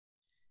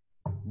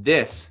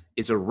This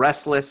is a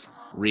restless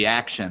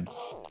reaction.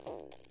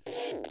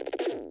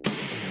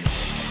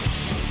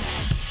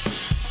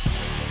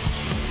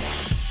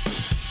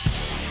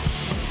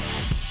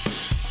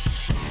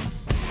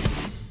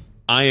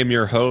 I am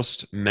your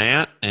host,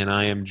 Matt, and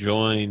I am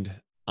joined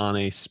on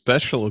a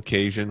special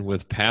occasion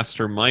with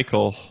Pastor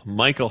Michael.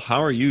 Michael,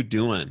 how are you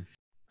doing?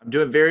 I'm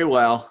doing very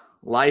well.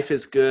 Life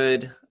is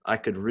good. I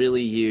could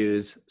really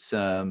use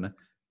some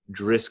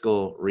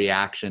Driscoll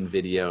reaction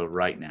video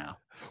right now.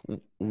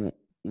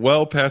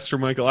 Well, Pastor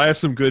Michael, I have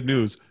some good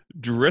news.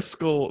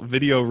 Driscoll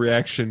video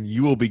reaction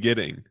you will be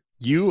getting,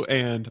 you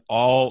and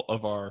all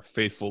of our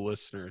faithful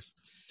listeners,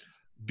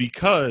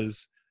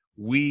 because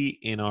we,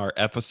 in our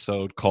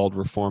episode called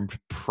Reformed,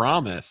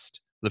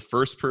 promised the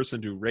first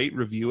person to rate,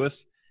 review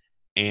us,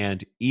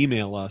 and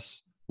email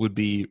us would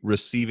be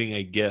receiving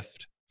a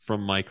gift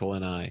from Michael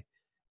and I.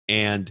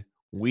 And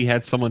we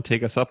had someone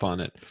take us up on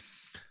it.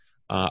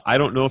 I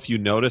don't know if you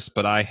noticed,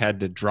 but I had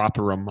to drop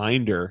a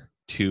reminder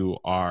to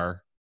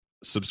our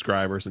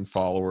subscribers and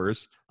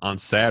followers on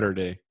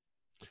Saturday.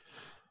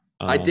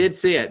 I did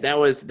see it. That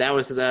was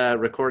the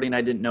recording I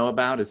didn't know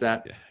about. Is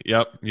that?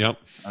 Yep.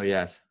 Oh,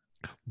 yes.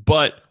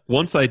 But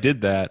once I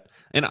did that,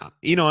 and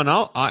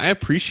I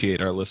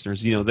appreciate our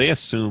listeners. You know, they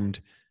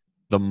assumed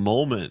the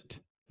moment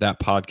that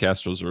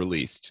podcast was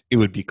released, it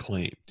would be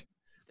claimed.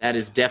 That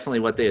is definitely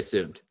what they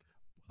assumed.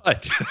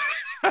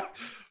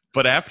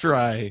 But after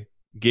I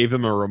gave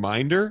them a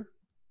reminder,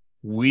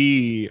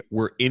 we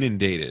were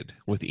inundated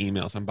with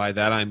emails. And by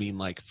that, I mean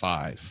like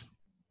 5.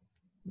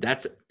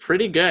 That's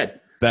pretty good.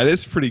 That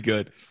is pretty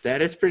good.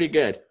 That is pretty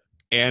good.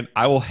 And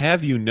I will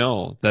have you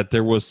know that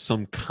there was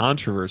some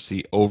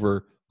controversy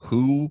over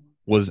who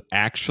was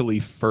actually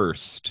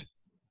first,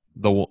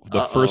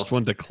 the first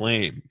one to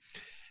claim.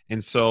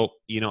 And so,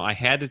 I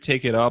had to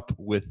take it up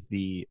with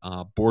the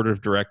board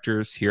of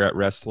directors here at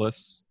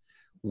Restless.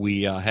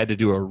 We had to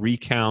do a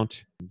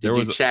recount. Did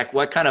you check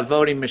what kind of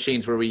voting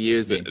machines were we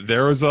using?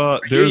 Were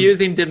you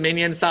using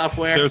Dominion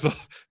software?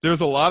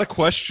 There's a lot of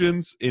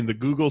questions in the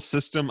Google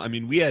system. I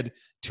mean, we had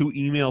 2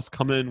 emails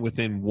come in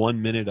within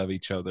 1 minute of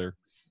each other.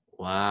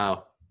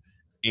 Wow.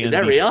 And is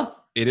that real?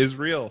 It is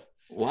real.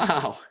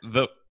 Wow.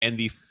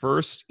 The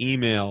first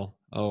email,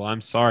 oh,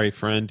 I'm sorry,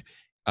 friend,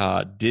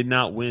 did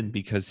not win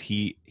because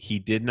he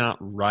did not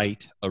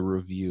write a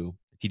review.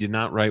 He did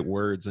not write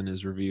words in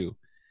his review.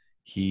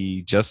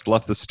 He just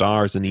left the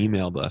stars and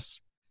emailed us,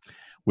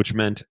 which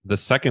meant the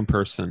second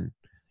person,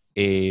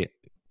 a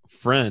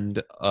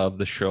friend of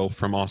the show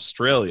from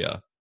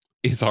Australia,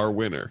 is our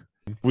winner,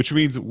 which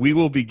means we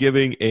will be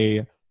giving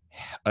a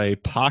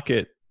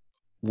pocket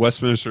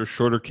Westminster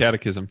Shorter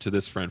Catechism to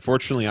this friend.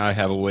 Fortunately, I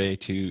have a way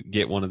to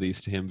get one of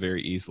these to him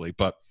very easily.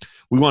 But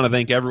we want to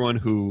thank everyone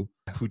who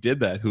did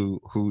that, who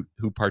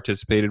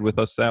participated with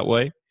us that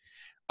way.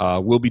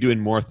 We'll be doing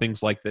more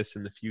things like this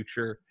in the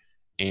future.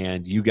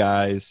 And you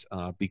guys,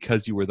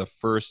 because you were the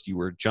first, you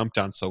were jumped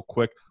on so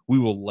quick, we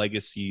will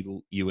legacy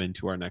you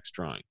into our next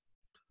drawing.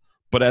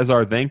 But as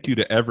our thank you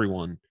to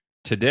everyone,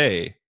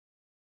 today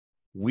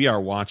we are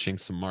watching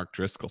some Mark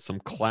Driscoll, some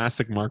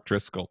classic Mark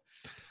Driscoll.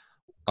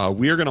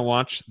 We are going to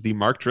watch the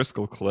Mark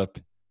Driscoll clip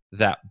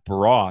that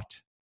brought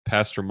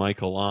Pastor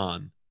Michael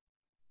on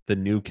the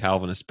new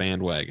Calvinist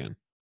bandwagon.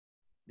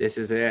 This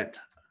is it.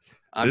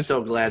 I'm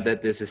so glad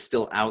that this is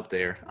still out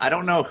there. I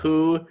don't know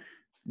who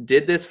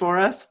did this for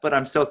us, but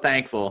I'm so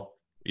thankful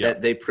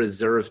that they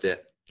preserved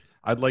it.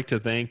 I'd like to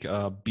thank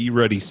Be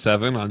Ready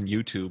 7 on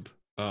YouTube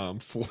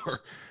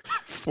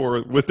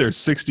for with their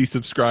 60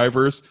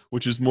 subscribers,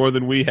 which is more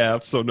than we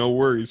have. So no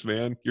worries,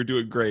 man. You're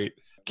doing great.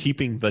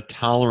 Keeping the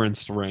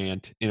tolerance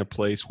rant in a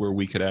place where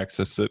we could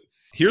access it.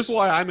 Here's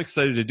why I'm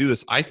excited to do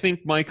this. I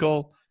think,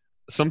 Michael,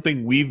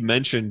 something we've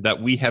mentioned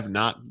that we have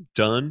not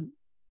done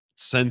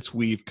since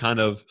we've kind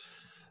of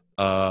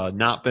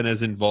not been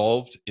as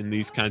involved in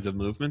these kinds of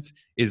movements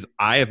is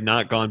I have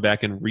not gone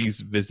back and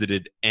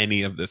revisited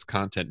any of this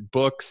content,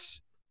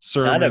 books,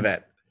 sermons. None of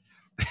it.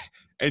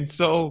 And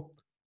so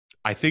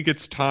I think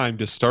it's time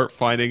to start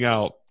finding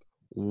out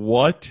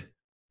what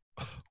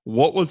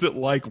was it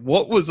like?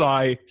 What was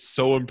I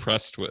so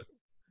impressed with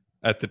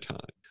at the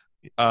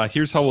time?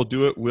 Here's how we'll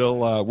do it. We're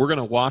going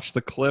to watch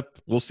the clip.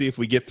 We'll see if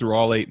we get through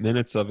all 8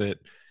 minutes of it.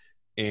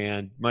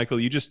 And Michael,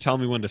 you just tell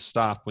me when to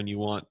stop when you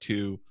want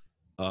to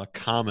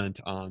comment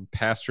on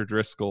Pastor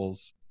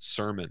Driscoll's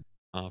sermon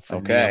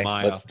from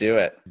Nehemiah. Let's do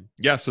it.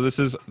 Yeah, so this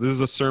is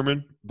a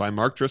sermon by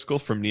Mark Driscoll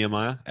from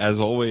Nehemiah. As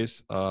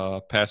always,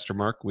 Pastor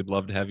Mark, we'd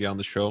love to have you on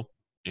the show.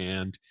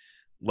 And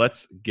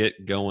let's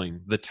get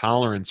going. The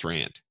tolerance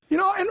rant.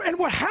 And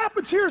what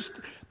happens here is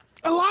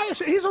Elias,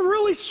 he's a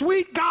really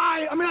sweet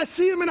guy. I mean, I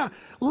see him in a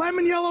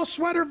lemon yellow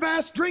sweater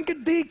vest,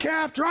 drinking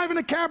decaf, driving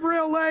a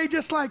cabriolet,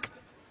 just like,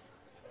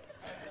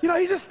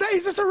 he's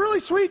just a really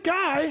sweet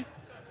guy.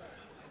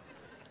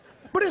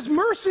 But his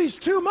mercy's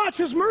too much.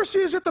 His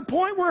mercy is at the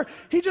point where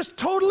he just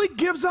totally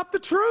gives up the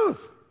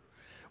truth,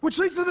 which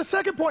leads to the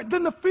second point.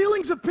 Then the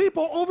feelings of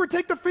people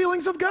overtake the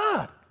feelings of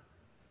God.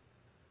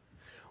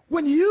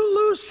 When you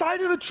lose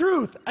sight of the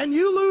truth and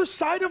you lose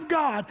sight of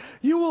God,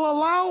 you will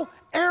allow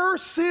error,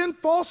 sin,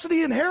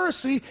 falsity, and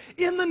heresy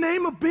in the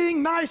name of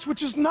being nice,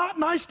 which is not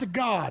nice to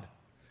God.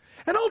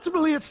 And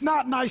ultimately, it's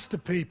not nice to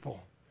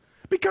people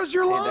because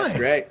you're lying. That's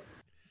great.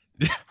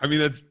 I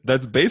mean,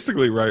 that's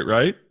basically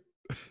right?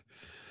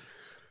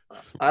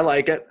 I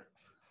like it.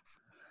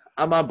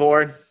 I'm on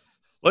board.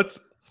 Let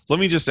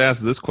me just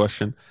ask this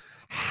question.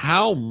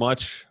 How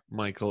much,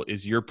 Michael,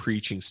 is your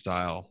preaching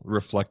style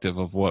reflective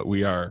of what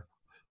we are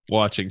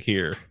watching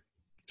here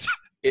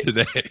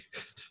today?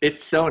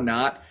 It's so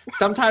not.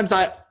 Sometimes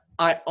I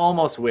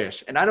almost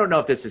wish, and I don't know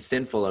if this is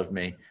sinful of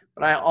me,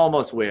 but I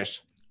almost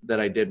wish that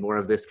I did more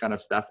of this kind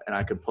of stuff and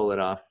I could pull it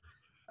off.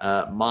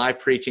 My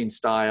preaching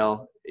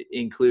style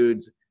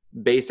includes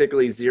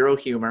basically zero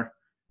humor,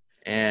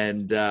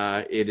 and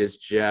it is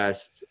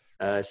just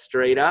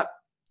straight up.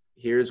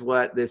 Here's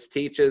what this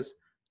teaches.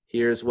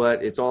 Here's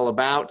what it's all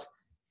about.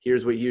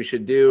 Here's what you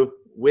should do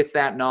with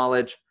that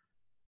knowledge.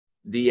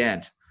 The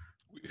end.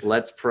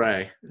 Let's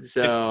pray.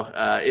 So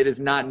it is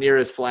not near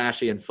as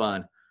flashy and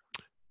fun.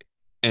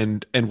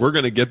 And we're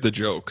going to get the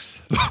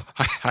jokes.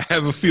 I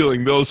have a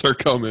feeling those are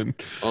coming.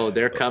 Oh,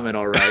 they're coming.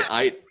 All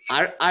right.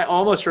 I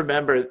almost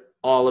remember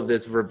all of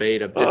this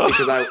verbatim just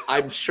because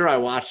I'm sure I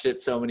watched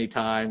it so many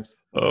times.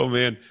 Oh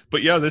man.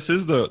 But yeah, this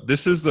is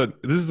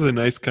a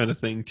nice kind of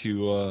thing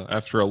to,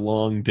 after a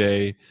long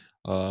day,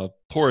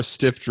 pour a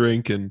stiff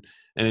drink and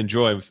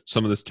enjoy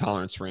some of this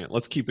tolerance rant.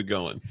 Let's keep it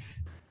going.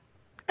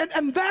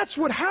 And that's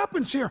what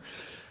happens here.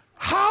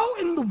 How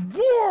in the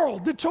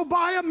world did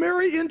Tobiah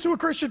marry into a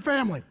Christian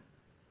family?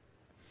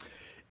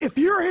 If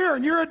you're here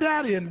and you're a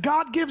daddy and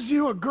God gives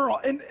you a girl,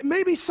 and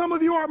maybe some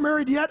of you aren't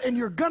married yet and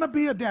you're going to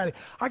be a daddy.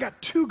 I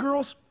got 2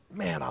 girls.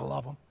 Man, I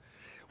love them.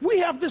 We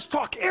have this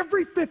talk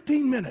every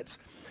 15 minutes.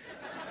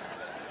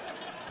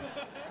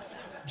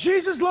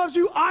 Jesus loves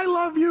you. I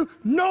love you.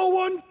 No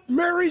one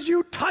marries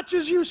you,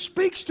 touches you,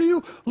 speaks to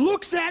you,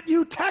 looks at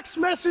you, text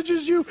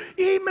messages you,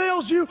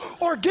 emails you,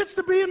 or gets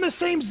to be in the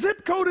same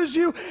zip code as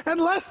you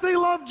unless they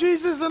love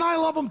Jesus and I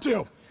love them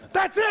too.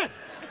 That's it.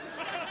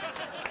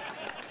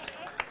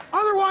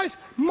 Otherwise,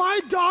 my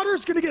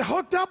daughter's going to get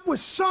hooked up with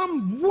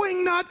some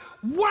wingnut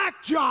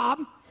whack job,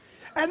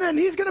 and then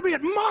he's going to be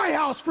at my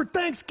house for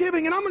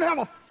Thanksgiving, and I'm going to have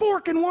a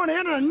fork in one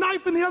hand and a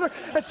knife in the other,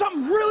 and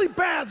something really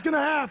bad's going to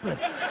happen.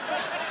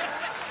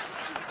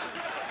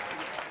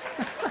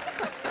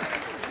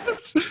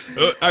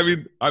 I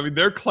mean,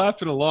 they're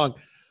clapping along.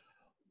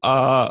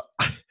 I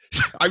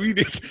mean,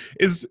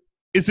 is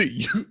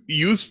it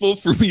useful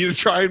for me to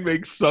try and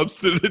make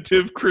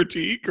substantive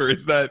critique, or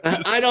is that?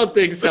 I don't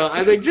think so.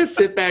 I think just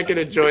sit back and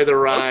enjoy the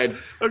ride.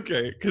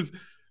 Okay,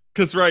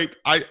 because right,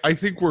 I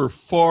think we're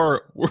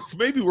far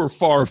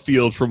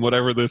afield from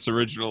whatever this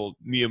original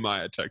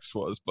Nehemiah text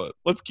was, but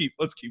let's keep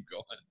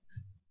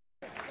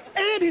going.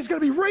 And he's going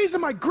to be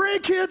raising my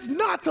grandkids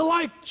not to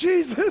like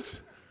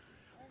Jesus.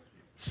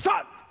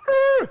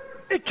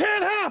 It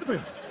can't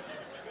happen.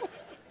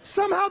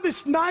 Somehow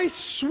this nice,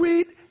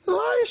 sweet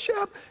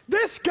Eliashib,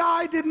 this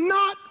guy did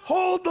not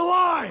hold the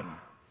line.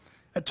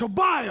 And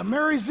Tobiah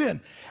marries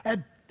in.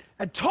 And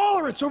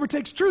tolerance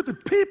overtakes truth,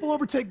 and people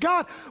overtake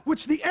God,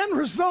 which the end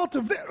result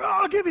of this,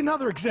 I'll give you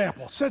another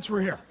example since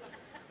we're here.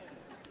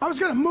 I was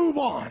going to move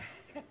on.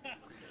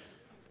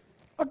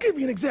 I'll give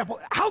you an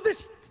example. How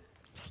this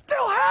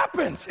still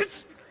happens.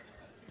 It's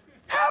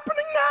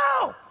happening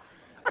now.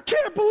 I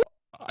can't believe.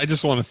 I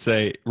just want to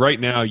say right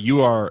now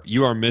you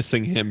are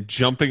missing him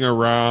jumping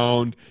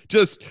around,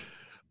 just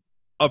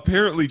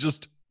apparently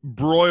just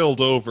broiled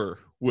over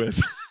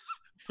with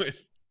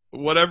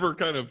whatever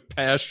kind of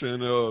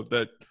passion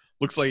that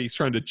looks like he's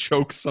trying to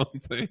choke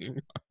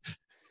something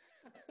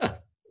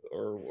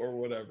or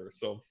whatever.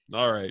 So,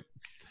 all right.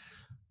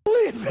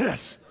 Believe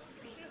this.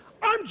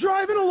 I'm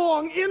driving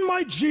along in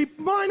my Jeep,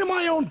 minding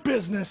my own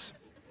business,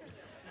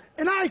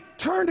 and I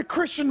turned to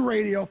Christian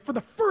radio for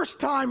the first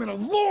time in a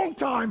long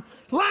time,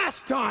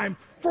 last time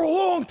for a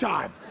long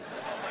time.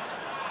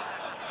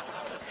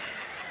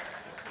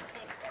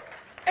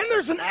 And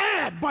there's an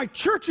ad by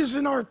churches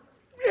in our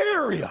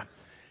area,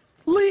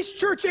 least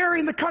church area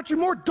in the country,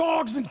 more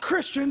dogs than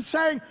Christians,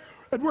 saying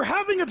that we're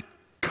having a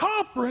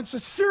conference, a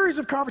series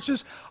of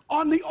conferences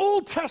on the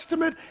Old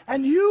Testament,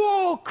 and you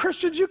all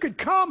Christians, you could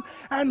come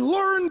and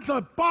learn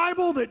the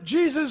Bible that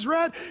Jesus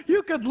read.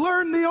 You could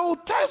learn the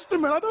Old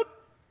Testament. I thought,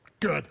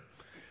 good.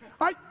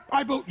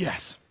 I vote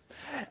yes.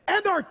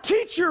 And our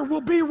teacher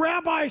will be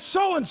Rabbi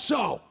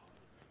so-and-so.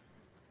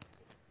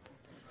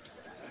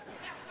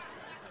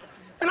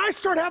 And I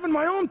start having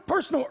my own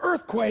personal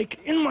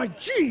earthquake in my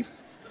Jeep.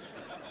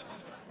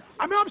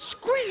 I mean, I'm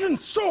squeezing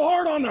so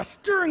hard on the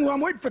steering wheel, I'm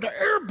waiting for the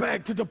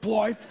airbag to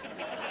deploy.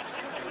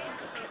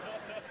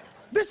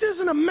 This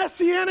isn't a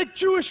messianic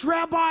Jewish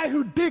rabbi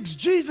who digs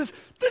Jesus.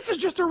 This is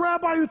just a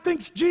rabbi who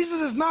thinks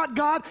Jesus is not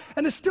God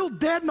and is still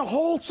dead in a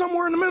hole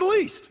somewhere in the Middle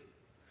East.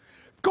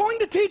 Going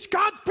to teach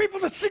God's people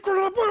the secret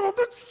of the Bible.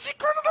 The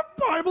secret of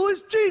the Bible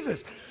is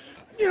Jesus.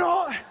 You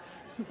know.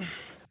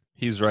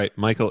 He's right.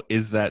 Michael,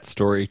 is that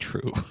story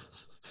true?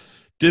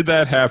 Did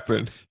that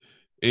happen?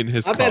 in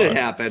his I car. bet it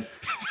happened.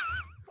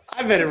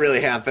 I bet it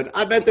really happened.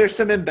 I bet there's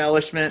some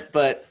embellishment,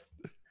 but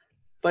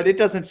it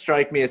doesn't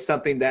strike me as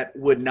something that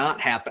would not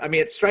happen. I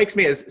mean, it strikes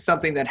me as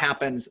something that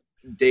happens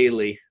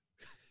daily.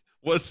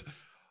 Was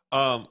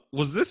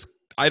this,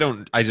 I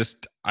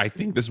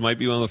think this might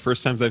be one of the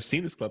first times I've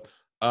seen this clip.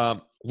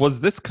 Was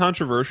this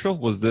controversial?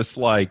 Was this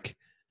like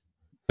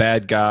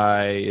bad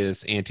guy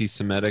is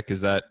anti-Semitic?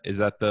 Is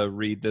that the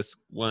read this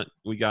one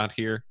we got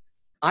here?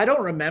 I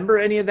don't remember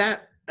any of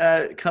that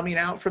coming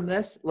out from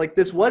this. Like,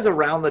 this was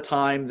around the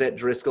time that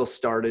Driscoll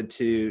started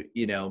to,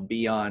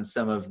 be on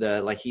some of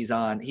the, like, he's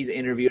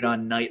interviewed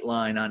on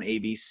Nightline on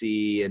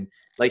ABC, and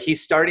like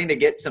he's starting to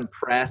get some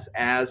press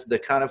as the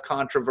kind of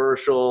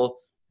controversial,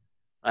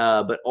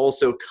 but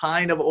also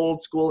kind of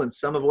old school in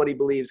some of what he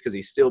believes, because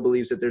he still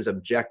believes that there's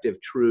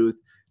objective truth.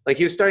 Like,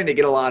 he was starting to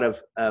get a lot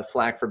of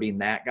flack for being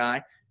that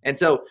guy. And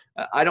so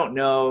I don't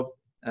know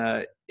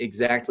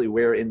exactly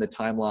where in the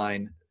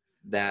timeline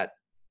that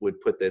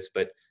would put this,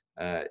 but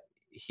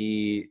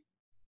he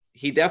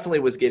definitely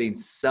was getting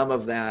some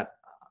of that.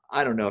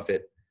 I don't know if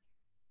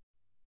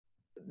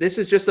this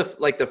is just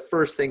like the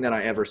first thing that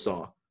I ever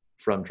saw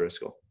from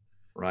Driscoll,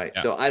 right?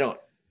 Yeah. So I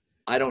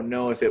don't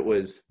know if it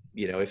was,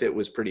 if it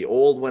was pretty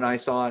old when I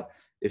saw it,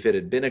 if it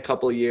had been a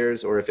couple of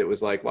years, or if it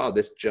was like, wow,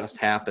 this just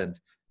happened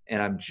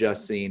and I'm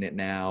just seeing it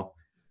now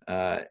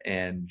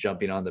and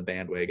jumping on the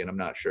bandwagon. I'm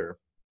not sure.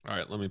 All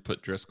right, let me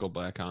put Driscoll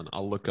back on.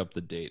 I'll look up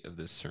the date of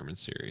this sermon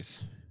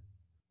series.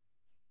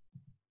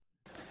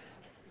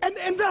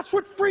 And that's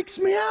what freaks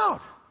me out.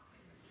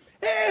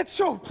 It's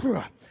so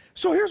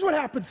here's what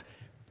happens.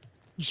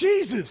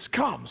 Jesus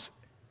comes.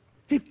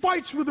 He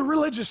fights with the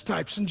religious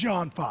types in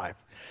John 5.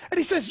 And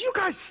he says, you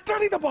guys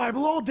study the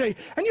Bible all day,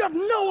 and you have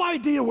no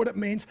idea what it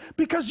means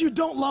because you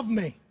don't love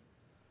me.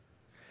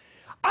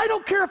 I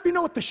don't care if you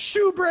know what the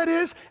shewbread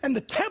is and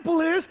the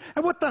temple is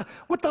and what the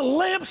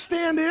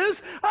lampstand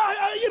is.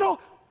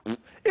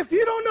 If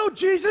you don't know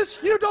Jesus,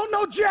 you don't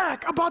know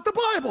jack about the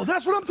Bible.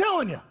 That's what I'm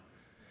telling you.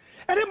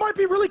 And it might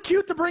be really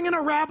cute to bring in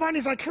a rabbi, and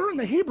he's like, here in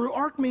the Hebrew,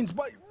 ark means,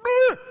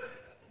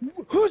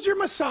 who's your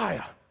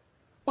Messiah?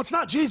 Well, it's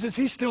not Jesus.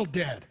 He's still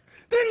dead.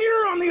 Then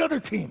you're on the other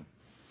team.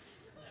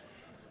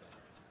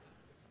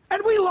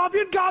 And we love you,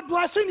 and God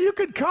bless you, and you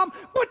could come,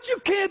 but you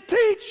can't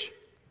teach.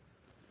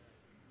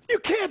 You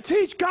can't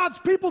teach God's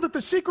people that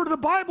the secret of the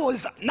Bible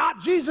is not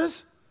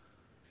Jesus.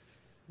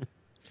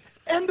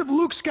 End of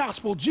Luke's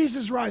gospel.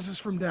 Jesus rises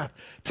from death.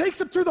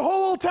 Takes it through the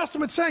whole Old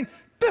Testament saying,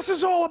 this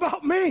is all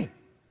about me.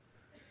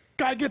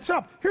 Guy gets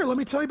up. Here, let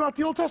me tell you about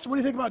the Old Testament. What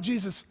do you think about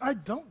Jesus? I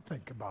don't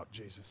think about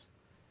Jesus.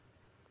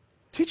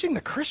 Teaching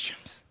the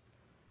Christians.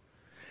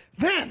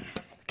 Then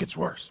it gets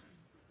worse.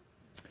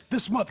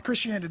 This month,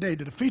 Christianity Today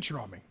did a feature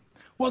on me.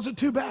 Wasn't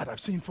too bad.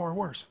 I've seen far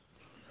worse.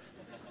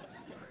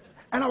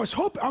 And I was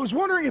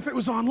wondering if it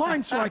was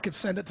online so I could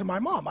send it to my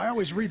mom. I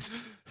always read.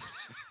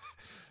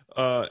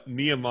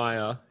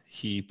 Nehemiah.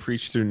 He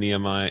preached through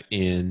Nehemiah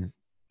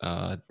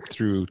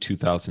through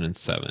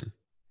 2007.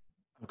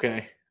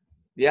 Okay.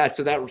 Yeah,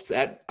 so that was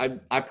that.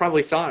 I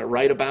probably saw it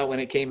right about when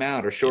it came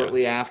out, or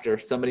shortly after.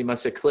 Somebody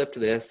must have clipped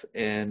this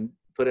and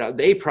put it out.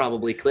 They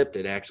probably clipped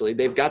it, actually.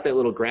 They've got that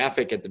little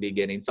graphic at the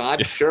beginning, so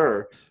I'm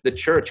sure the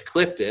church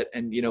clipped it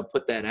and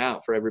put that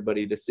out for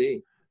everybody to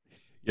see.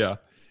 Yeah.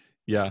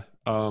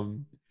 Oh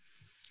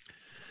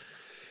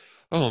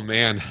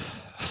man.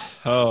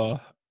 I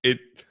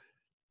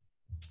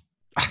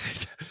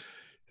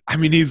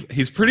mean,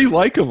 he's pretty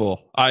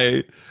likable.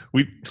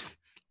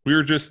 We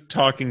were just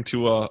talking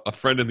to a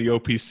friend in the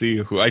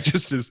OPC who I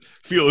just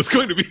feel is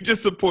going to be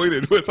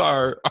disappointed with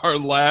our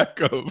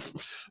lack of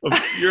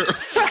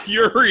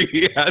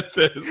fury at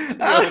this.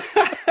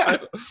 I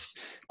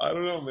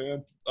don't know,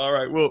 man. All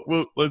right,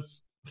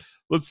 let's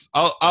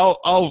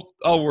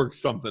I'll work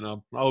something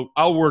up.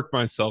 I'll work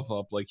myself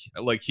up like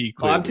he.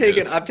 I'm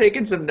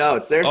taking some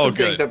notes. There's some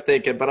things I'm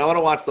thinking, but I want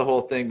to watch the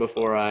whole thing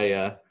before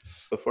I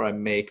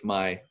make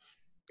my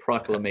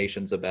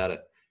proclamations about it.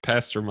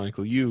 Pastor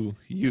Michael, you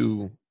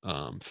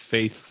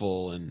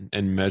faithful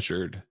and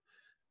measured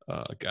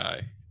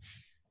guy.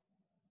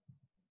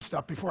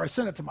 Stuff before I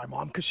send it to my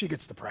mom because she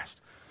gets depressed.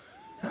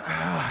 And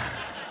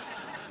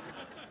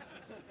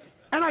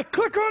I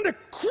click on to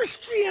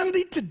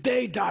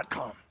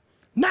ChristianityToday.com.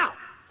 Now,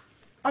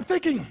 I'm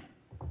thinking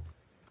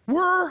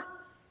we're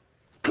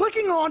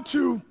clicking on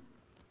to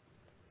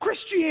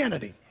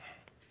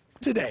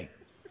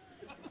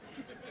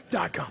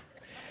ChristianityToday.com.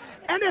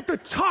 And at the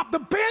top, the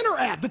banner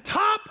ad, the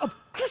top of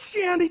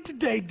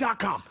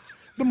ChristianityToday.com.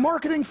 The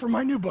marketing for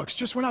my new books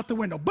just went out the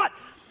window. But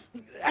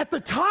at the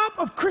top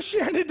of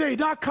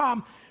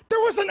ChristianityToday.com, there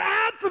was an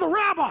ad for the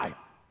rabbi,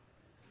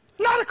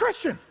 not a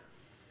Christian,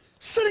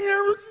 sitting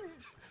there,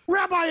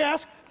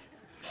 rabbi-esque,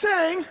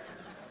 saying,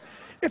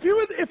 if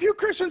you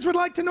Christians would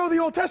like to know the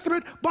Old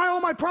Testament, buy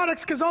all my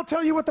products because I'll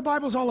tell you what the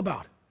Bible's all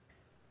about.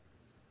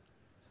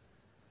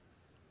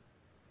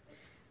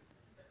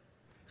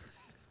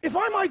 If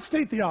I might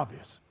state the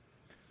obvious,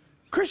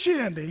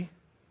 Christianity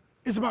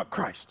is about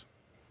Christ.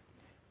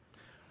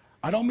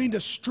 I don't mean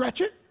to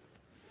stretch it.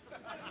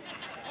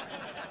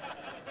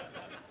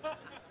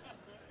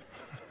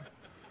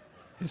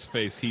 His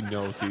face, he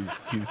knows he's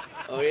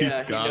Oh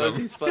yeah, he's got he knows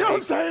him. he's You funny. know what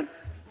I'm saying?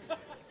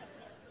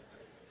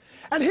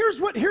 And here's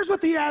what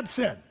the ad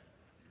said.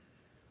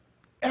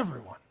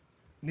 Everyone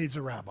needs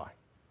a rabbi.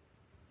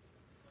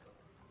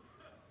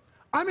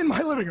 I'm in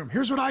my living room.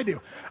 Here's what I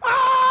do.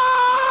 Ah!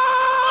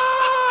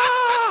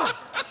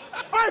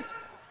 I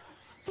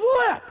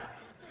flip.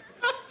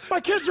 My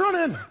kids run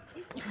in.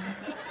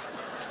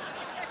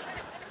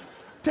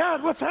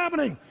 Dad, what's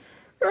happening?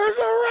 There's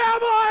a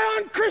rabbi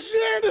on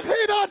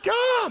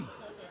Christianity.com.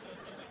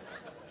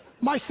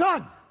 My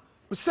son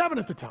was 7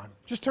 at the time,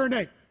 just turned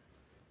 8.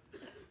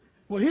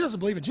 Well, he doesn't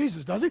believe in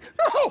Jesus, does he?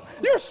 No,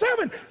 you're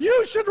 7.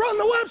 You should run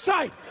the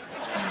website.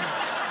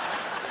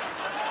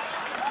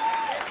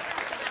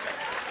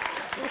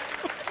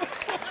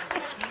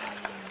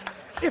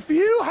 If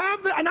you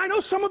have the, and I know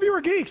some of you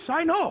are geeks,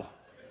 I know.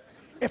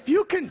 If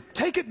you can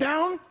take it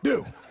down,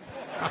 do.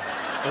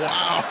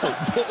 Wow,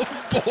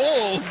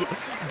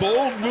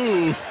 bold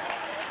move.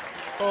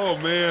 Oh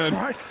man,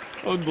 Right?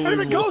 unbelievable.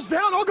 And if it goes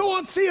down, I'll go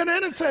on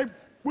CNN and say,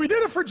 we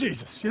did it for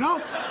Jesus, you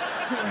know?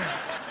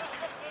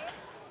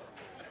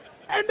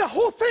 And the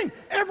whole thing,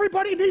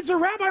 everybody needs a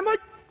rabbi. I'm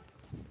like,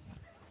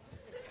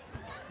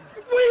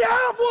 we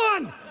have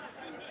one.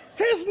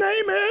 His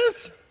name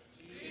is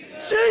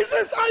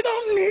Jesus. I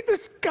don't need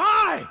this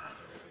guy.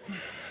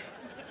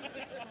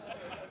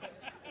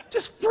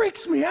 Just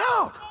freaks me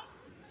out.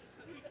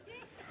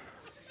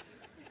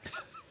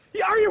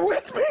 Yeah, are you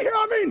with me?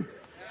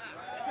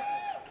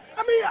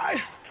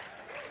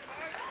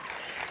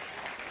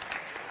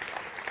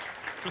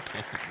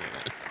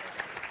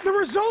 The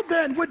result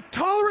then, when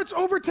tolerance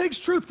overtakes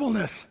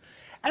truthfulness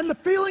and the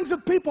feelings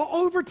of people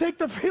overtake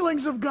the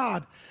feelings of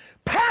God,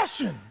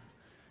 passion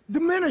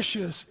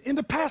diminishes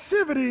into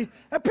passivity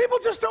and people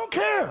just don't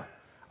care.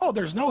 Oh,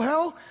 there's no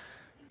hell.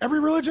 Every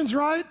religion's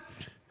right.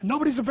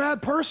 Nobody's a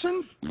bad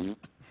person.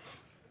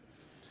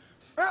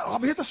 Well, I'll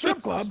be at the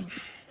strip club.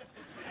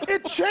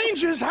 It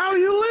changes how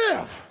you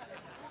live.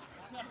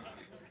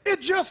 It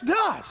just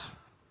does.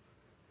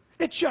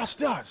 It just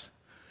does.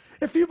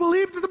 If you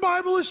believe that the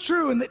Bible is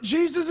true and that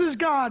Jesus is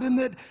God and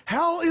that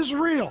hell is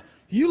real,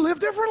 you live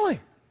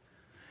differently.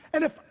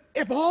 And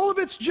if all of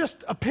it's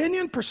just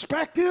opinion,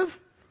 perspective,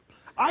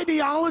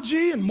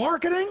 ideology, and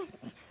marketing,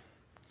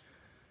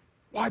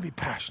 why be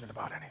passionate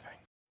about anything?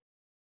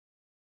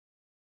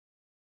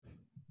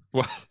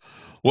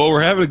 Well,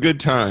 we're having a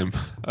good time.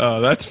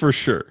 That's for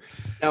sure.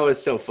 That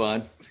was so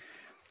fun.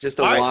 Just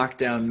a walk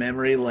down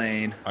memory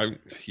lane. I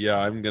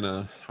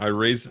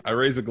raise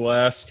a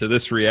glass to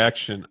this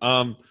reaction.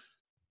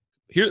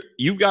 Here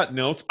you've got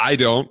notes. I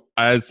don't.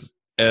 As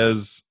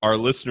our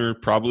listener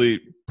probably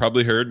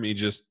heard me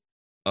just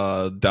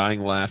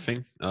dying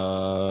laughing.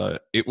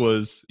 It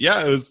was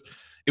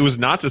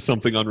not to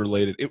something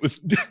unrelated. It was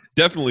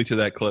definitely to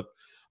that clip.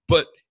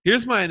 But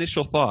here's my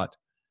initial thought.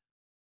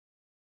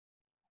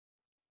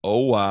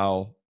 Oh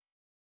wow,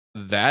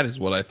 that is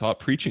what I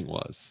thought preaching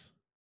was.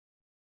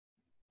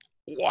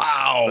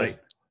 Wow. Right.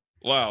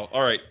 Wow.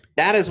 All right.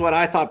 That is what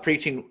I thought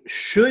preaching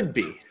should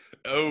be.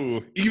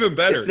 Oh, even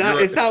better.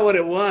 It's not what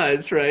it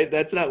was, right?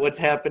 That's not what's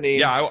happening.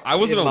 Yeah, I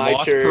wasn't a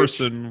lost church.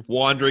 person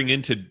wandering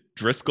into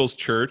Driscoll's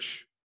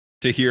church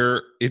to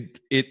hear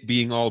it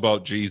being all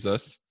about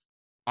Jesus.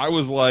 I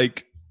was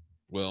like,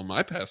 well,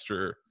 my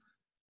pastor,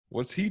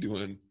 what's he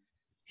doing?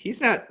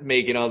 He's not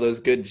making all those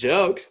good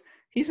jokes.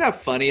 He's not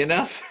funny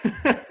enough.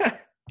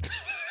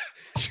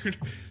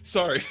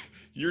 Sorry,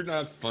 you're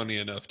not funny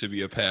enough to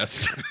be a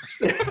pastor.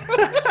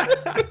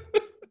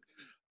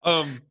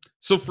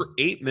 So for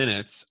 8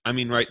 minutes, I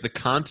mean, right, the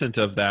content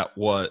of that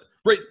was,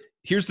 right,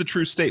 here's the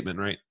true statement,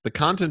 right? The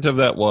content of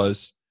that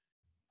was,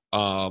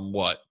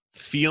 what?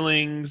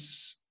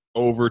 Feelings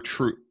over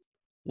truth.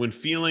 When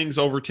feelings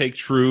overtake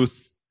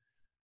truth,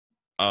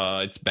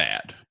 it's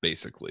bad,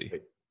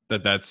 basically.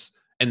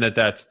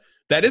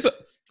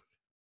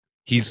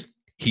 He's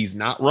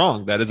not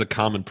wrong. That is a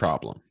common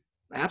problem.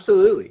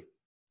 Absolutely.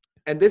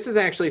 And this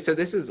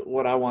is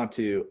what I want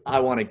to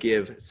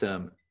give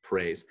some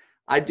praise.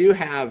 I do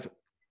have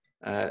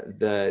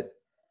the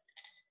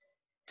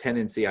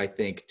tendency, I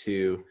think,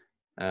 to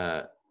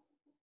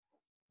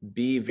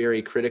be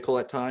very critical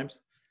at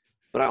times,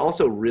 but I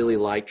also really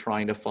like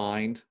trying to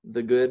find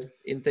the good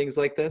in things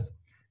like this.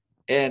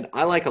 And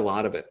I like a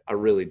lot of it. I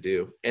really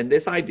do. And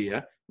this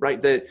idea,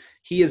 right, that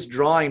he is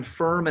drawing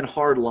firm and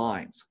hard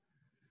lines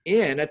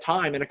in a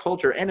time, in a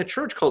culture, and a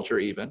church culture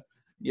even.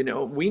 You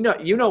know,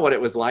 what it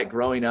was like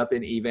growing up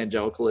in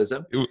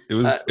evangelicalism.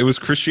 It was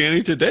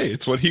Christianity Today.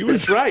 It's what he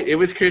was. That's right. It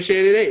was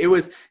Christianity Today. It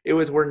was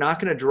we're not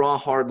going to draw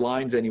hard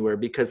lines anywhere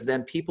because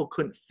then people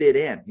couldn't fit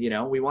in. You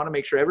know, we want to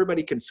make sure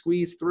everybody can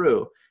squeeze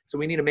through. So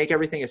we need to make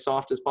everything as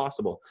soft as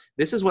possible.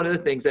 This is one of the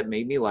things that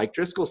made me like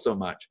Driscoll so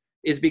much,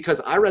 is because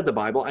I read the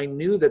Bible. I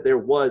knew that there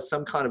was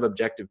some kind of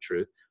objective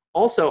truth.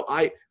 Also,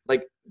 I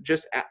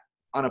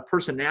on a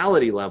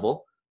personality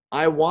level,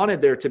 I wanted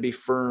there to be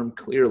firm,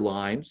 clear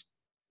lines.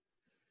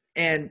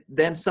 And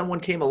then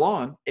someone came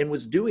along and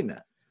was doing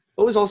that.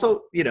 But was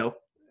also,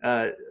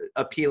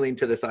 appealing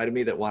to the side of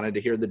me that wanted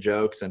to hear the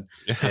jokes and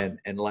Yeah.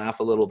 and laugh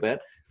a little bit.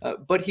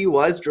 But he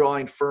was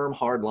drawing firm,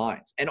 hard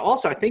lines. And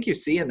also, I think you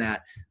see in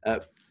that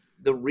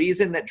the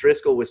reason that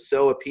Driscoll was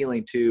so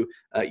appealing to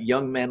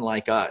young men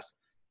like us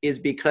is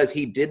because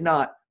he did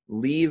not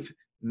leave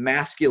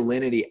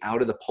masculinity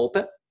out of the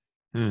pulpit.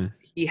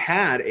 He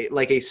had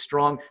a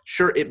strong,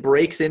 sure, it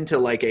breaks into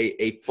like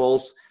a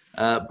false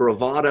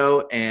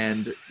bravado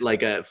and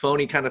like a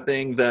phony kind of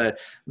thing. The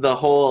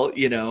whole,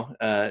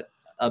 a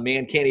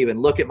man can't even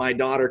look at my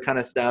daughter kind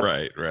of stuff.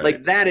 Right.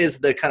 Like that is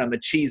the kind of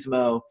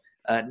machismo,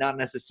 not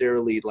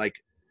necessarily like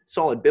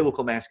solid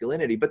biblical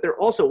masculinity, but there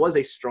also was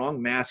a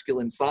strong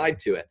masculine side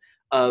to it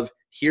of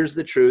here's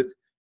the truth,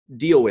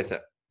 deal with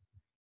it.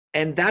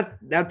 And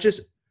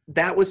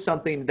that was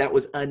something that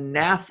was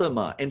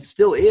anathema and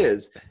still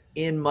is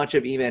in much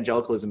of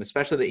evangelicalism,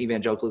 especially the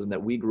evangelicalism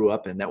that we grew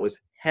up in, that was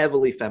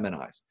heavily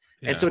feminized.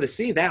 Yeah. And so to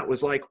see that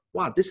was like,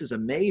 wow, this is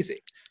amazing.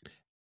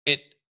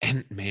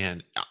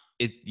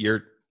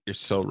 You're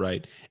so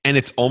right. And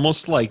it's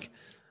almost like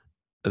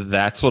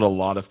that's what a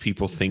lot of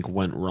people think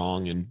went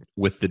wrong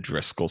with the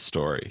Driscoll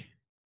story.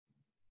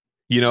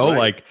 Right.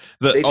 Like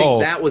they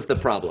think that was the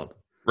problem.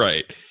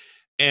 Right.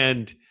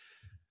 And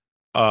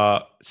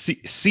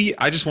see,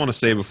 I just want to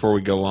say before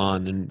we go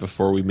on and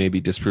before we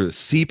maybe disprove it,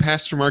 see,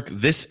 Pastor Mark,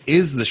 this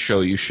is the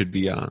show you should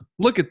be on.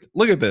 Look at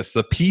this.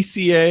 The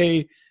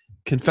PCA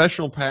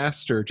confessional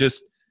pastor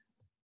just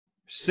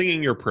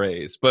singing your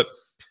praise. But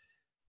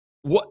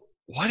what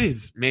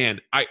is, man,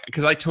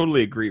 because I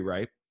totally agree,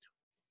 right?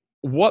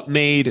 What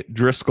made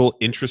Driscoll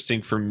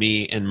interesting for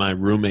me and my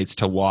roommates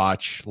to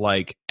watch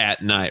like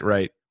at night,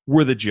 right?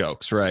 Were the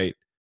jokes, right?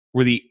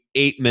 Were the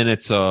 8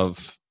 minutes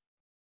of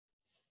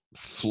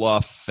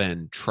fluff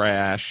and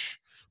trash.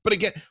 But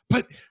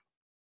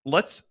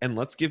let's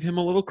give him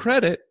a little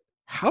credit.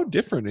 How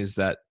different is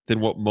that than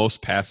what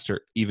most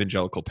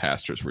evangelical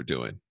pastors were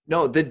doing?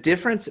 No, the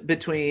difference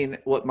between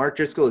what Mark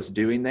Driscoll is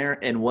doing there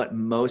and what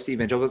most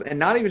evangelicals, and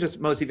not even just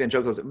most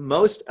evangelicals,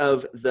 most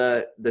of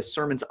the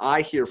sermons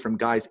I hear from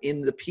guys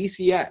in the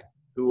PCA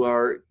who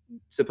are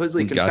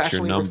supposedly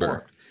confessionally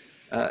reformed,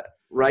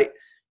 right?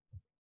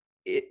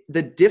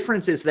 The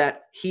difference is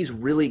that he's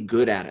really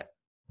good at it.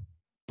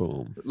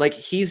 Boom. Like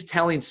he's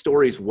telling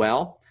stories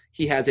well.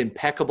 He has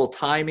impeccable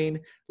timing.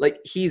 Like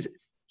he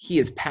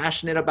is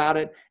passionate about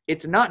it.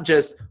 It's not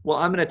just, well,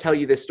 I'm going to tell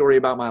you this story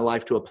about my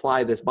life to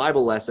apply this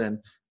Bible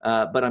lesson,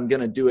 but I'm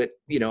going to do it.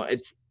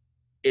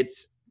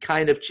 It's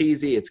kind of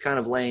cheesy. It's kind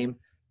of lame.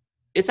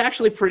 It's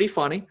actually pretty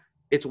funny.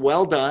 It's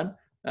well done.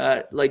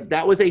 Like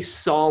that was a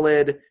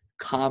solid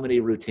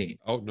comedy routine.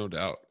 Oh, no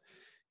doubt.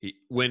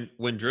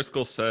 When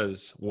Driscoll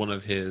says one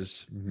of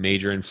his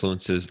major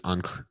influences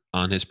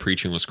on his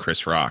preaching was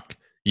Chris Rock,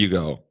 you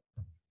go,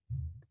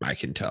 I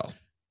can tell.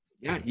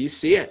 Yeah, you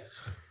see it.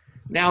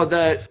 Now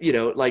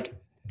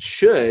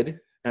should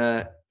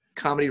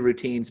comedy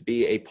routines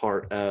be a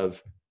part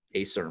of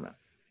a sermon?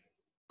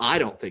 I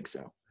don't think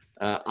so.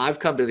 I've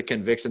come to the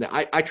conviction that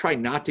I try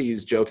not to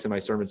use jokes in my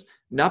sermons,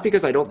 not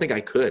because I don't think I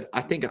could.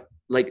 I think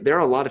like there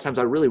are a lot of times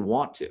I really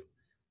want to.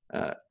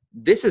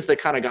 This is the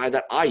kind of guy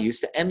that I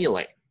used to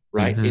emulate,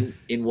 right? Mm-hmm.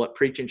 In what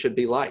preaching should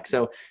be like.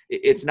 So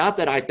it's not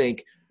that I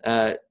think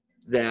I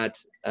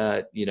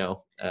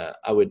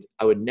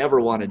would never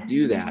want to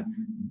do that,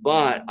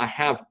 but I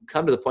have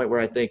come to the point where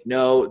I think,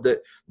 no,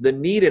 the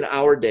need in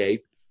our day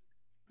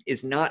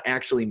is not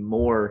actually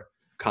more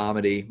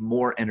comedy,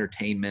 more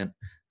entertainment.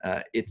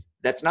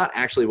 That's not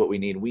actually what we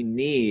need. We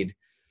need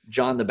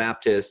John the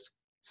Baptist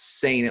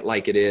saying it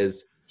like it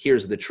is.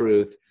 Here's the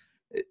truth.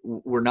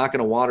 We're not going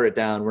to water it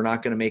down. We're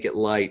not going to make it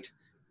light.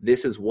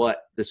 This is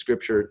what the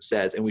scripture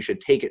says, and we should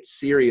take it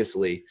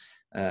seriously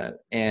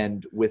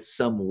and with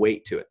some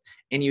weight to it.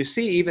 And you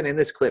see, even in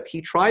this clip,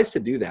 he tries to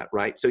do that,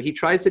 right? So he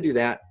tries to do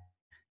that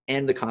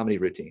and the comedy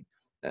routine.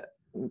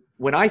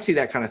 When I see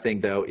that kind of thing,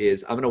 though,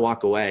 is I'm going to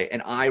walk away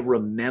and I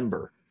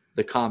remember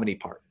the comedy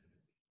part,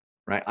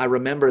 right? I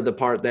remember the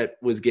part that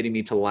was getting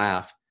me to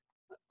laugh.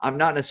 I'm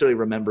not necessarily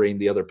remembering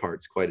the other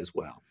parts quite as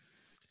well.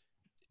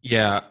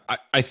 Yeah,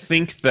 I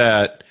think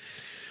that,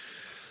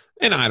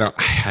 and I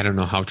don't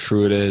know how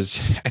true it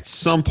is. At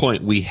some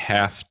point we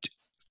have to,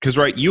 because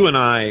right, you and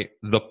I,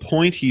 the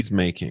point he's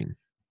making,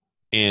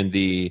 and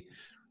even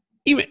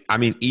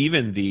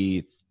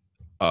the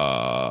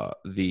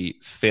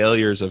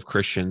failures of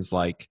Christians,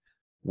 like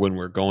when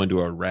we're going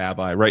to a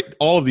rabbi, right?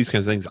 All of these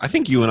kinds of things. I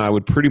think you and I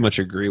would pretty much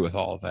agree with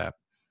all of that.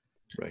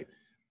 Right.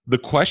 The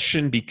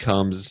question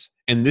becomes,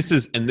 and this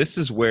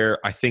is where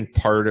I think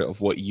part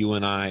of what you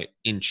and I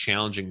in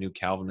challenging New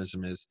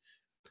Calvinism is,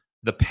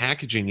 the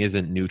packaging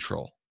isn't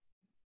neutral.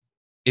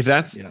 If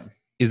that's,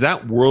 is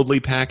that worldly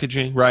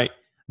packaging, right?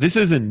 This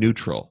isn't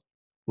neutral.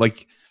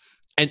 Like,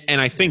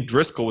 and I think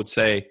Driscoll would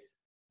say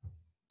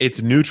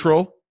it's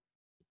neutral.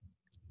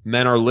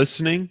 Men are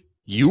listening.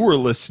 You were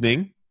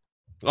listening,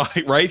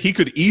 right? He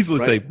could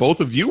easily say both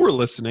of you were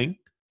listening.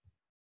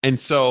 And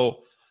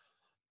so,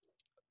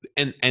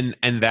 and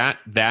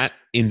that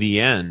in the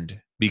end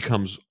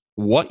becomes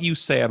what you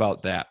say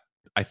about that.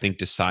 I think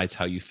decides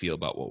how you feel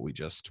about what we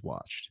just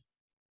watched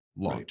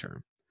long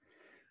term.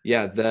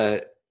 Yeah,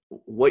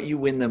 what you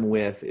win them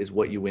with is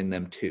what you win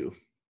them to.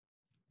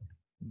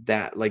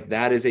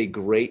 That is a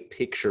great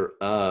picture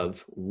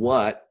of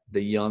what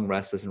the Young,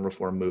 Restless, and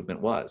Reformed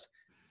movement was.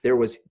 There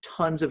was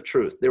tons of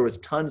truth. There was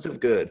tons of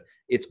good.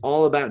 It's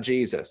all about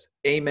Jesus.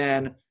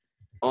 Amen.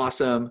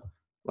 Awesome.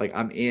 Like,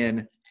 I'm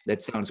in.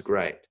 That sounds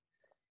great.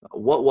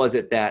 What was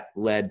it that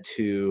led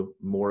to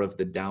more of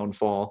the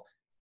downfall?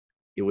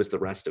 It was the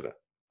rest of it.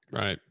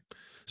 Right.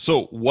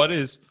 So what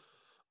is,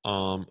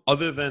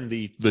 other than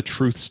the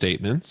truth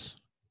statements,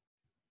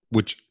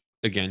 which,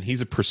 again,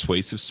 he's a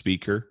persuasive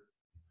speaker,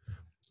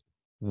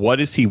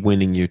 what is he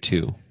winning you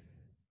to?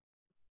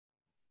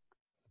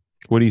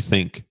 What do you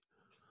think?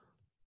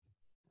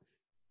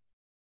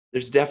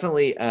 There's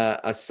definitely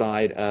a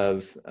side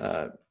of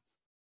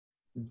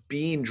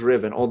being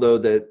driven, although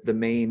the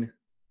main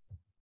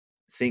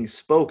thing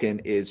spoken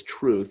is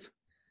truth.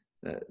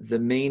 The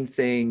main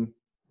thing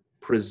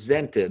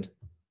presented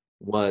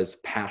was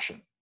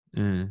passion.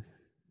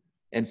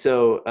 And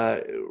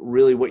so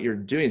really what you're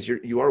doing is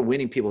you are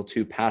winning people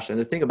to passion.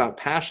 And the thing about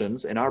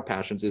passions and our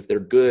passions is they're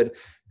good,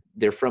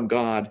 they're from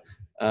God,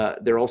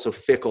 they're also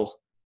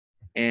fickle,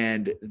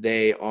 and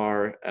they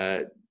are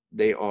a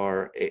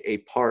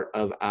part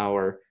of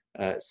our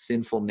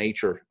sinful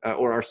nature,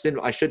 or our sin.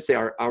 I should say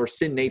our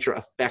sin nature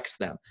affects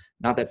them.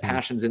 Not that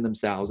passions in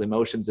themselves,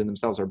 emotions in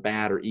themselves are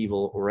bad or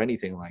evil or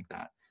anything like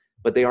that,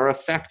 but they are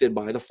affected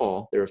by the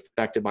fall. They're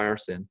affected by our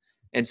sin.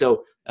 And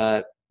so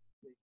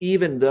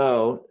even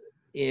though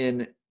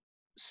in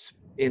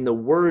the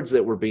words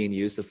that were being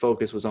used, the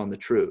focus was on the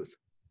truth,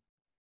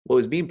 what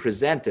was being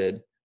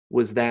presented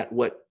was that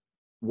what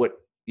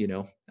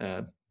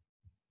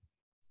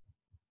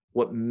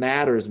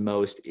matters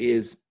most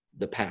is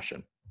the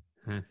passion.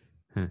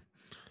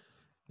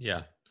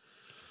 Yeah.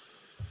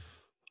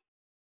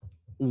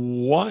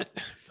 Well,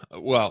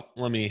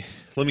 let me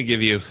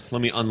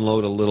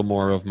unload a little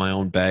more of my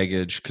own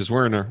baggage, because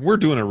we're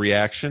doing a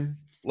reaction.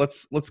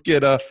 Let's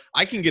get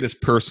I can get as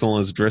personal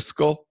as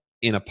Driscoll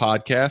in a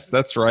podcast.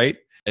 That's right.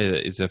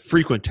 It's a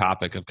frequent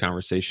topic of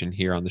conversation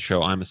here on the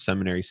show. I'm a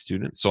seminary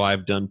student, so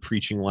I've done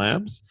preaching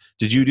labs.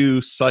 Did you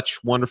do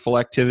such wonderful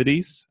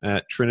activities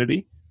at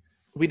Trinity?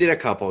 We did a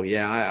couple.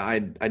 Yeah,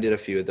 I did a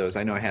few of those.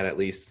 I know I had at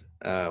least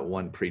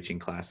one preaching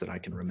class that I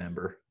can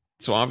remember.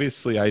 So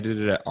obviously I did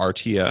it at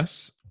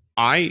RTS.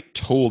 I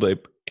told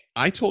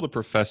a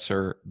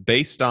professor,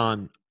 based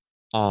on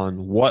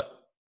what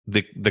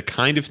the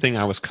kind of thing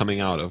I was coming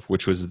out of,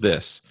 which was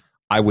this: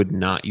 I would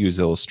not use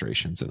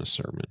illustrations in a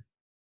sermon.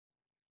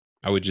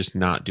 I would just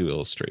not do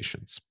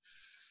illustrations.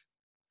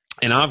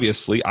 And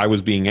obviously I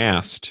was being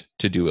asked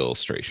to do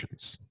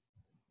illustrations,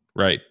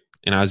 right?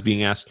 And I was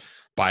being asked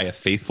by a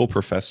faithful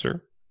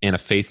professor and a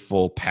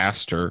faithful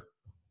pastor,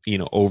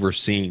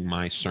 overseeing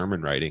my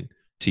sermon writing,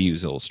 to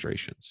use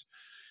illustrations.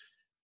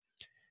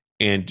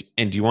 And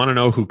do you want to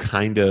know who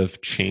kind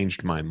of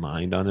changed my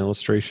mind on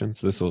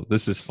illustrations?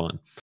 This is fun.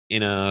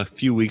 In a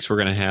few weeks, we're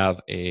going to have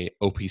a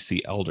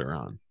OPC elder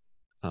on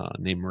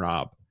named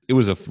Rob. It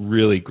was a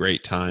really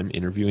great time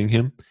interviewing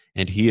him,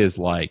 and he is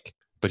the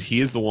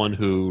one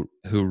who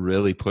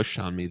really pushed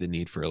on me the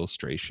need for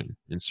illustration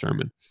in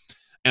sermon.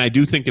 And I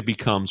do think it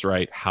becomes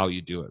right how you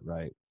do it,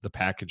 right? The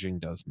packaging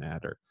does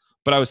matter.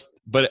 But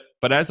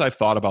as I've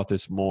thought about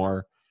this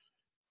more,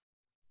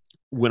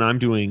 when I'm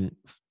doing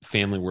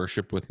family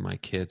worship with my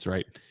kids,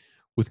 right?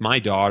 With my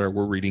daughter,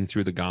 we're reading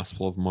through the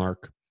Gospel of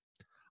Mark.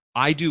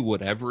 I do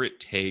whatever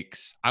it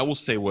takes. I will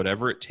say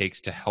whatever it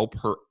takes to help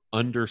her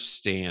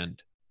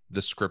understand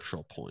the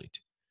scriptural point.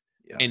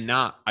 Yeah. And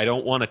I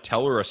don't want to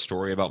tell her a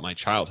story about my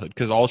childhood,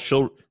 because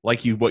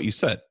what you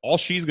said, all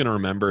she's going to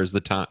remember is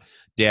the time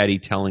Daddy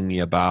telling me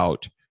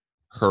about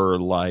her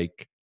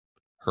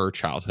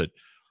childhood.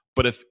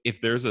 But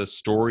if there's a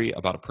story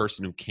about a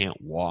person who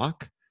can't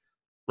walk,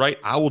 right,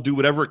 I will do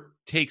whatever it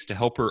takes to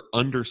help her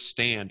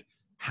understand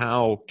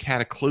how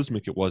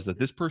cataclysmic it was that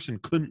this person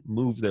couldn't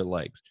move their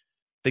legs.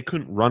 They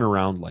couldn't run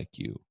around like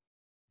you.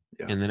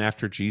 Yeah. And then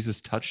after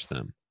Jesus touched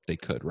them, they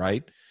could,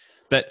 right?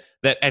 That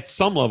at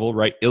some level,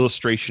 right,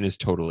 illustration is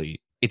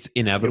it's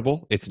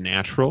inevitable, it's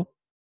natural.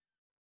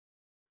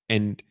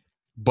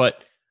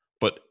 But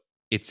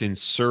it's in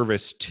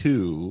service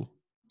to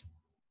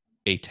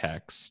a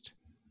text.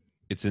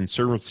 It's in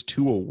service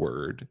to a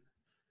word.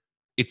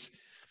 It's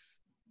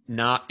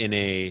not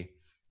a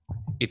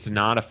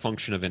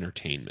function of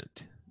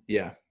entertainment.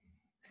 Yeah.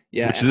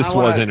 Yeah. Which this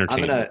was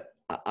entertainment.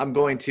 I'm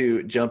going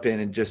to jump in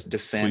and just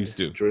defend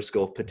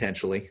Driscoll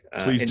potentially.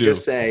 Please do.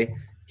 Just say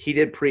he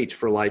did preach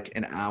for like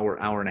an hour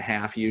and a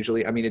half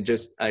usually. I mean, it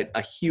just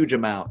a huge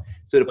amount.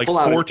 So to pull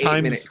out an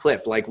 8-minute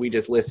clip like we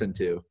just listened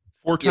to,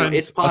 4 times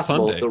it's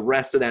possible a Sunday. The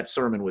rest of that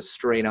sermon was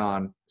straight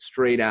out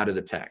of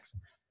the text.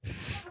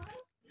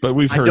 But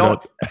we've heard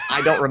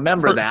I don't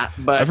remember that,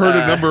 but I've heard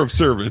a number of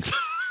sermons.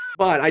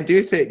 But I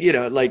do think,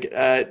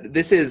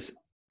 this is,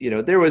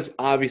 there was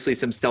obviously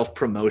some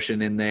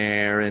self-promotion in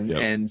there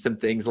and some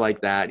things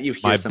like that. You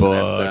hear some of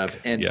that stuff.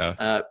 And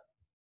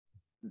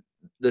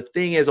the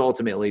thing is,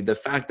 ultimately, the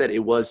fact that it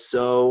was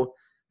so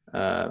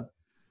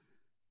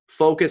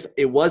focused,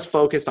 it was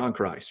focused on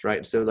Christ,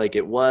 right? So like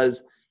it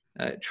was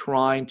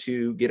trying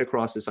to get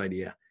across this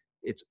idea.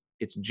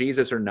 It's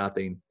Jesus or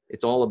nothing.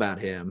 It's all about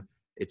him.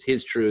 It's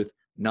his truth,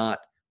 not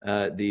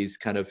these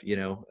kind of,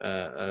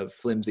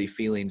 flimsy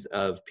feelings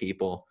of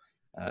people.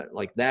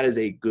 Like that is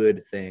a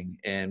good thing.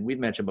 And we've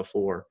mentioned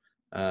before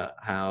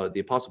how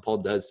the Apostle Paul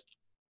does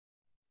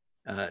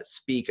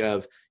speak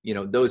of,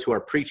 those who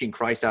are preaching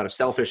Christ out of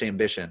selfish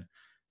ambition.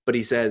 But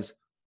he says,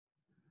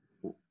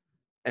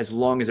 as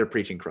long as they're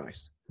preaching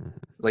Christ,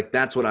 like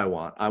that's what I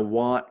want. I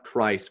want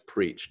Christ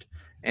preached.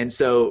 And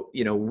so,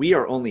 we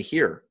are only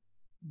here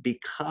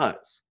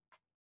because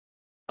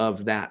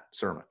of that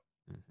sermon.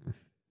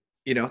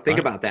 Think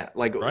about that.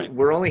 Like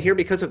we're only here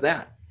because of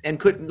that. And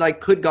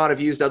could God have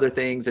used other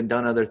things and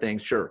done other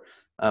things? Sure.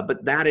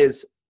 But that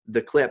is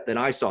the clip that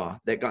I saw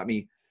that got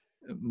me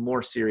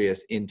more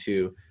serious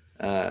into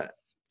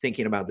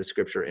thinking about the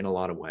scripture in a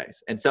lot of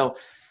ways. And so,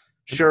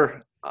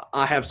 sure,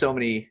 I have so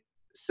many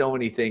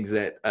things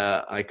that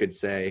I could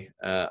say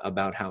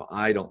about how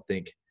I don't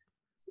think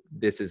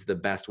this is the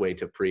best way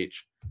to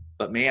preach.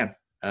 But man,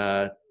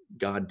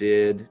 God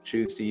did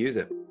choose to use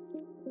it.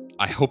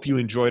 I hope you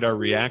enjoyed our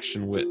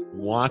reaction with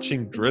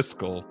watching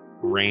Driscoll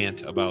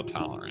rant about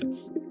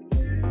tolerance.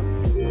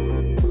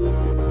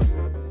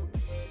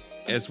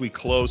 As we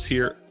close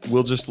here,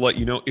 we'll just let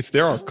you know if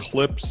there are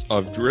clips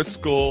of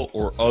Driscoll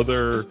or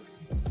other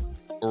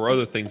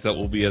things that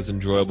will be as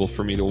enjoyable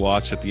for me to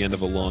watch at the end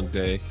of a long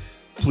day,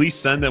 please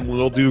send them.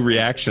 We'll do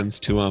reactions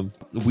to them.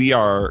 We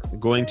are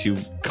going to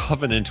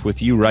covenant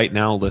with you right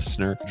now,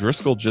 listener.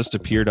 Driscoll just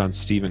appeared on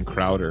Steven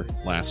Crowder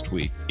last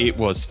week. It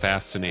was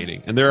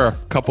fascinating. And there are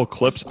a couple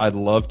clips I'd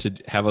love to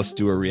have us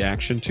do a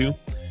reaction to.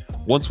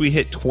 Once we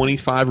hit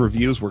 25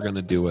 reviews, we're going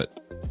to do it.